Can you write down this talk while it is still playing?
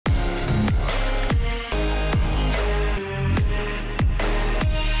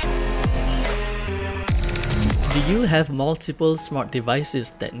you have multiple smart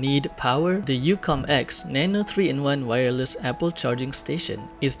devices that need power? The Ucom X Nano 3-in-1 wireless Apple charging station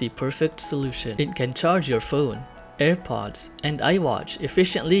is the perfect solution. It can charge your phone, AirPods, and iWatch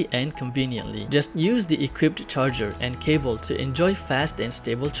efficiently and conveniently. Just use the equipped charger and cable to enjoy fast and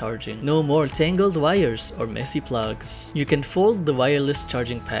stable charging. No more tangled wires or messy plugs. You can fold the wireless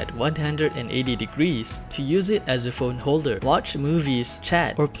charging pad 180 degrees to use it as a phone holder, watch movies,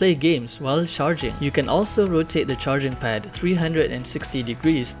 chat, or play games while charging. You can also rotate the charging pad 360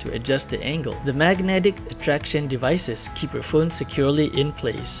 degrees to adjust the angle. The magnetic attraction devices keep your phone securely in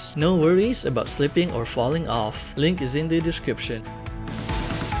place. No worries about slipping or falling off. Link is in the description.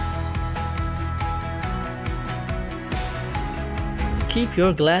 Keep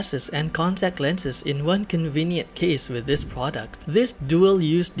your glasses and contact lenses in one convenient case with this product. This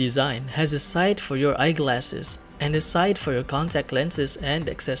dual-use design has a side for your eyeglasses and a side for your contact lenses and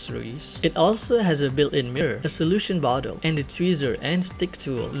accessories. It also has a built-in mirror, a solution bottle, and a tweezer and stick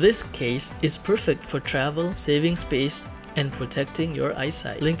tool. This case is perfect for travel, saving space, and protecting your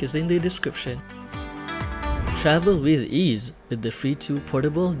eyesight. Link is in the description. Travel with ease with the Free2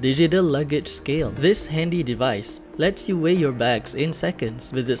 portable digital luggage scale. This handy device lets you weigh your bags in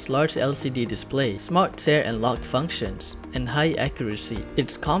seconds with its large LCD display, smart tear and lock functions, and high accuracy.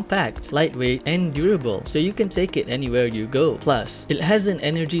 It's compact, lightweight, and durable, so you can take it anywhere you go. Plus, it has an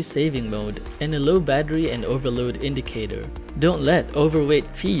energy saving mode and a low battery and overload indicator. Don't let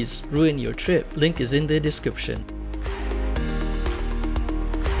overweight fees ruin your trip. Link is in the description.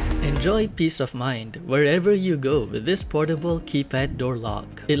 Enjoy peace of mind wherever you go with this portable keypad door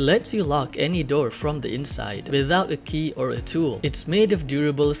lock. It lets you lock any door from the inside without a key or a tool. It's made of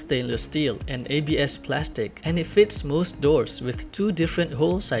durable stainless steel and ABS plastic, and it fits most doors with 2 different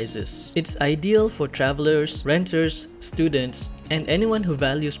hole sizes. It's ideal for travelers, renters, students, and anyone who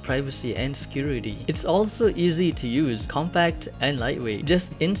values privacy and security. It's also easy to use, compact, and lightweight.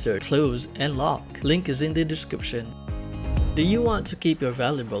 Just insert, close, and lock. Link is in the description. Do you want to keep your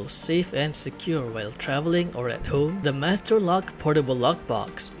valuables safe and secure while traveling or at home? The Master Lock Portable Lock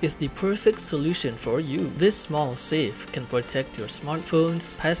Box is the perfect solution for you. This small safe can protect your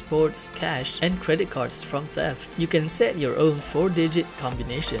smartphones, passports, cash, and credit cards from theft. You can set your own 4-digit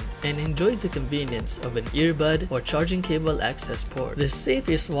combination and enjoy the convenience of an earbud or charging cable access port. The safe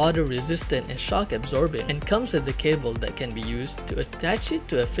is water resistant and shock absorbing, and comes with a cable that can be used to attach it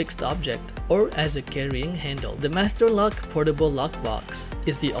to a fixed object or as a carrying handle. The Master Lock Portable Lock Box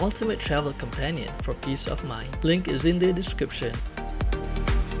is the ultimate travel companion for peace of mind. Link is in the description.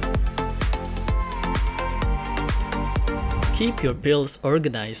 Keep your pills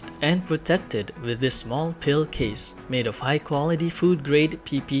organized and protected with this small pill case made of high-quality food-grade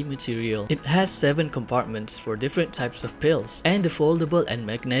PP material. It has 7 compartments for different types of pills and a foldable and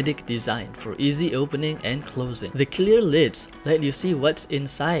magnetic design for easy opening and closing. The clear lids let you see what's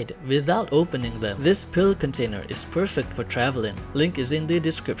inside without opening them. This pill container is perfect for traveling. Link is in the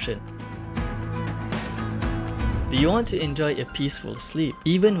description. Do you want to enjoy a peaceful sleep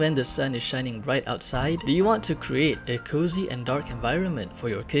even when the sun is shining bright outside? Do you want to create a cozy and dark environment for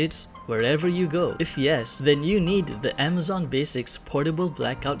your kids wherever you go? If yes, then you need the Amazon Basics Portable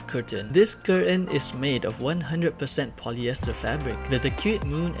Blackout Curtain. This curtain is made of 100% polyester fabric with a cute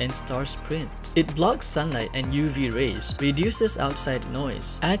moon and stars print. It blocks sunlight and UV rays, reduces outside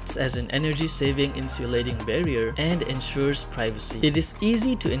noise, acts as an energy-saving insulating barrier, and ensures privacy. It is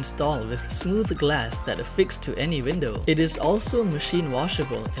easy to install with smooth glass that affix to any window. It is also machine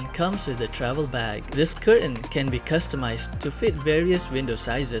washable and comes with a travel bag. This curtain can be customized to fit various window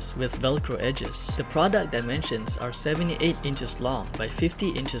sizes with Velcro edges. The product dimensions are 78 inches long by 50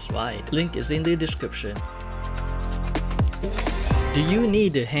 inches wide. Link is in the description. Do you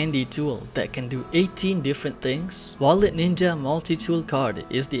need a handy tool that can do 18 different things? Wallet Ninja Multi-Tool Card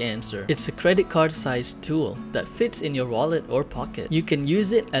is the answer. It's a credit card sized tool that fits in your wallet or pocket. You can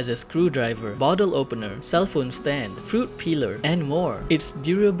use it as a screwdriver, bottle opener, cell phone stand, fruit peeler, and more. It's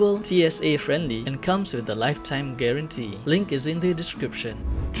durable, TSA friendly, and comes with a lifetime guarantee. Link is in the description.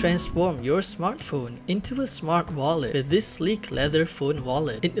 Transform your smartphone into a smart wallet with this sleek leather phone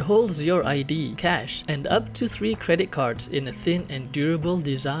wallet. It holds your ID, cash, and up to 3 credit cards in a thin and durable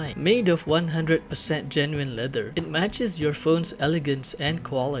design. Made of 100% genuine leather, it matches your phone's elegance and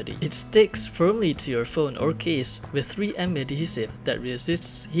quality. It sticks firmly to your phone or case with 3M adhesive that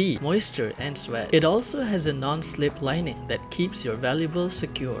resists heat, moisture, and sweat. It also has a non-slip lining that keeps your valuables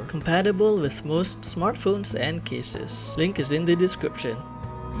secure. Compatible with most smartphones and cases. Link is in the description.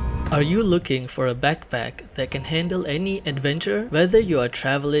 Are you looking for a backpack that can handle any adventure? Whether you are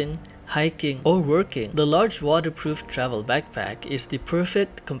traveling, hiking, or working, the large waterproof travel backpack is the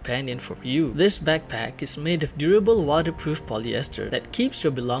perfect companion for you. This backpack is made of durable waterproof polyester that keeps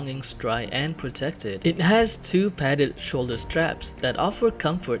your belongings dry and protected. It has two padded shoulder straps that offer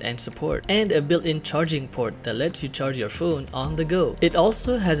comfort and support, and a built-in charging port that lets you charge your phone on the go. It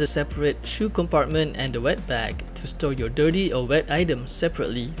also has a separate shoe compartment and a wet bag to store your dirty or wet items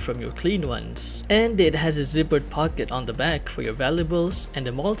separately from your clean ones. And it has a zippered pocket on the back for your valuables and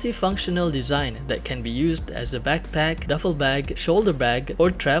a multifunctional design that can be used as a backpack, duffel bag, shoulder bag,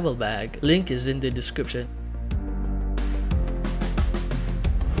 or travel bag. Link is in the description.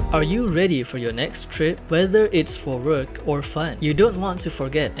 Are you ready for your next trip? Whether it's for work or fun, you don't want to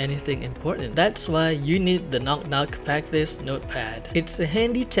forget anything important. That's why you need the Knock Knock Pack This notepad. It's a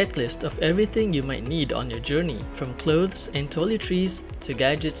handy checklist of everything you might need on your journey, from clothes and toiletries to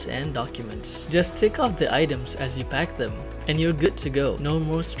gadgets and documents. Just tick off the items as you pack them, and you're good to go. No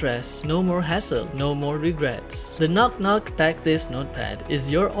more stress, no more hassle, no more regrets. The Knock Knock Pack This notepad is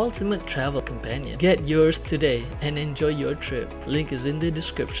your ultimate travel companion. Get yours today and enjoy your trip. Link is in the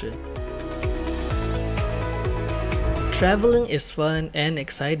description. Traveling is fun and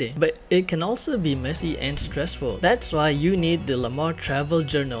exciting, but it can also be messy and stressful. That's why you need the Lamar Travel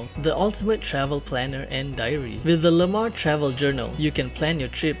Journal, the ultimate travel planner and diary. With the Lamar Travel Journal, you can plan your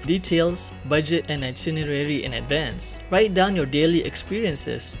trip details, budget, and itinerary in advance. Write down your daily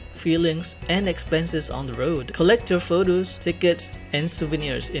experiences, feelings, and expenses on the road. Collect your photos, tickets, and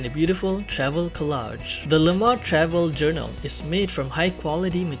souvenirs in a beautiful travel collage. The Lamar Travel Journal is made from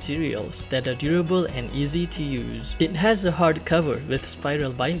high-quality materials that are durable and easy to use. It has a hardcover with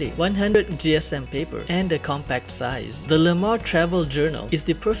spiral binding, 100 GSM paper, and a compact size. The Lamar Travel Journal is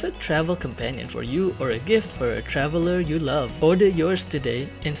the perfect travel companion for you or a gift for a traveler you love. Order yours today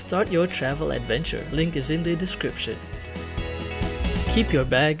and start your travel adventure. Link is in the description. Keep your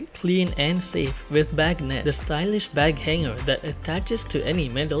bag clean and safe with BagNet, the stylish bag hanger that attaches to any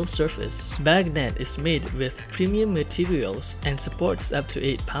metal surface. BagNet is made with premium materials and supports up to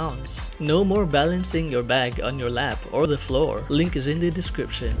 8 pounds. No more balancing your bag on your lap or the floor. Link is in the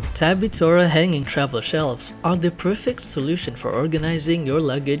description. Tabitora hanging travel shelves are the perfect solution for organizing your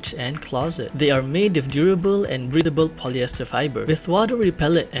luggage and closet. They are made of durable and breathable polyester fiber with water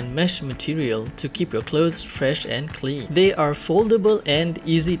repellent and mesh material to keep your clothes fresh and clean. They are foldable and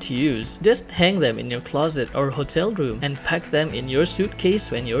easy to use. Just hang them in your closet or hotel room and pack them in your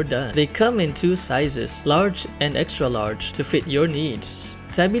suitcase when you're done. They come in 2 sizes, large and extra large, to fit your needs.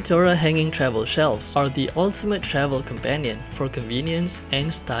 Tabitora hanging travel shelves are the ultimate travel companion for convenience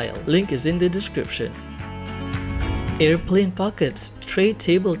and style. Link is in the description. Airplane Pockets Tray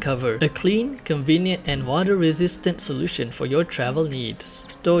Table Cover, a clean, convenient, and water-resistant solution for your travel needs.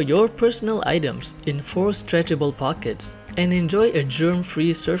 Store your personal items in 4 stretchable pockets and enjoy a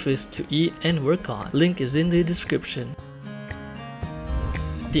germ-free surface to eat and work on. Link is in the description.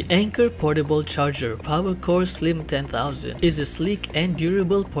 The Anker Portable Charger PowerCore Slim 10000 is a sleek and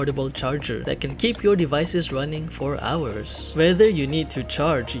durable portable charger that can keep your devices running for hours. Whether you need to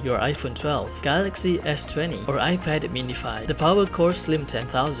charge your iPhone 12, Galaxy S20, or iPad mini 5, the PowerCore Slim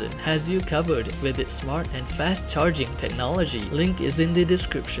 10000 has you covered with its smart and fast charging technology. Link is in the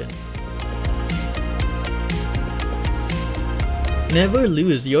description. Never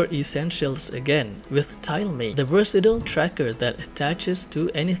lose your essentials again with TileMate, the versatile tracker that attaches to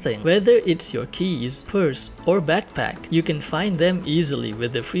anything. Whether it's your keys, purse, or backpack, you can find them easily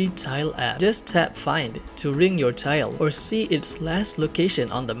with the free Tile app. Just tap Find to ring your tile or see its last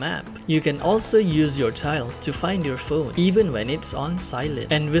location on the map. You can also use your tile to find your phone even when it's on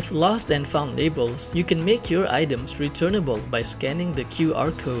silent. And with lost and found labels, you can make your items returnable by scanning the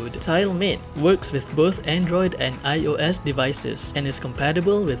QR code. TileMate works with both Android and iOS devices and is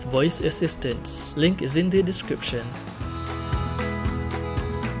compatible with voice assistants. Link is in the description.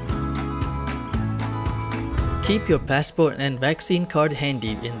 Keep your passport and vaccine card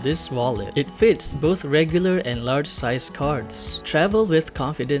handy in this wallet. It fits both regular and large size cards. Travel with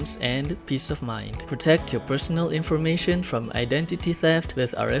confidence and peace of mind. Protect your personal information from identity theft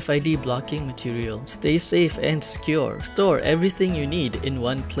with RFID blocking material. Stay safe and secure. Store everything you need in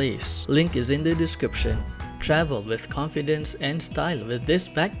one place. Link is in the description. Travel with confidence and style with this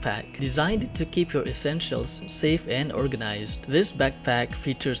backpack, designed to keep your essentials safe and organized. This backpack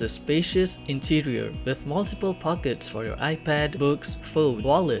features a spacious interior with multiple pockets for your iPad, books, phone,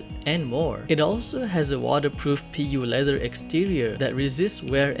 wallet, and more. It also has a waterproof PU leather exterior that resists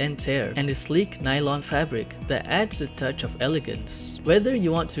wear and tear, and a sleek nylon fabric that adds a touch of elegance. Whether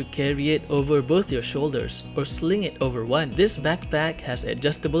you want to carry it over both your shoulders or sling it over one, this backpack has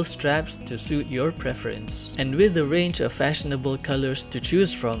adjustable straps to suit your preference. And with a range of fashionable colors to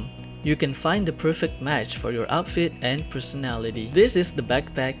choose from, you can find the perfect match for your outfit and personality. This is the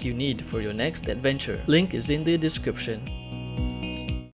backpack you need for your next adventure. Link is in the description.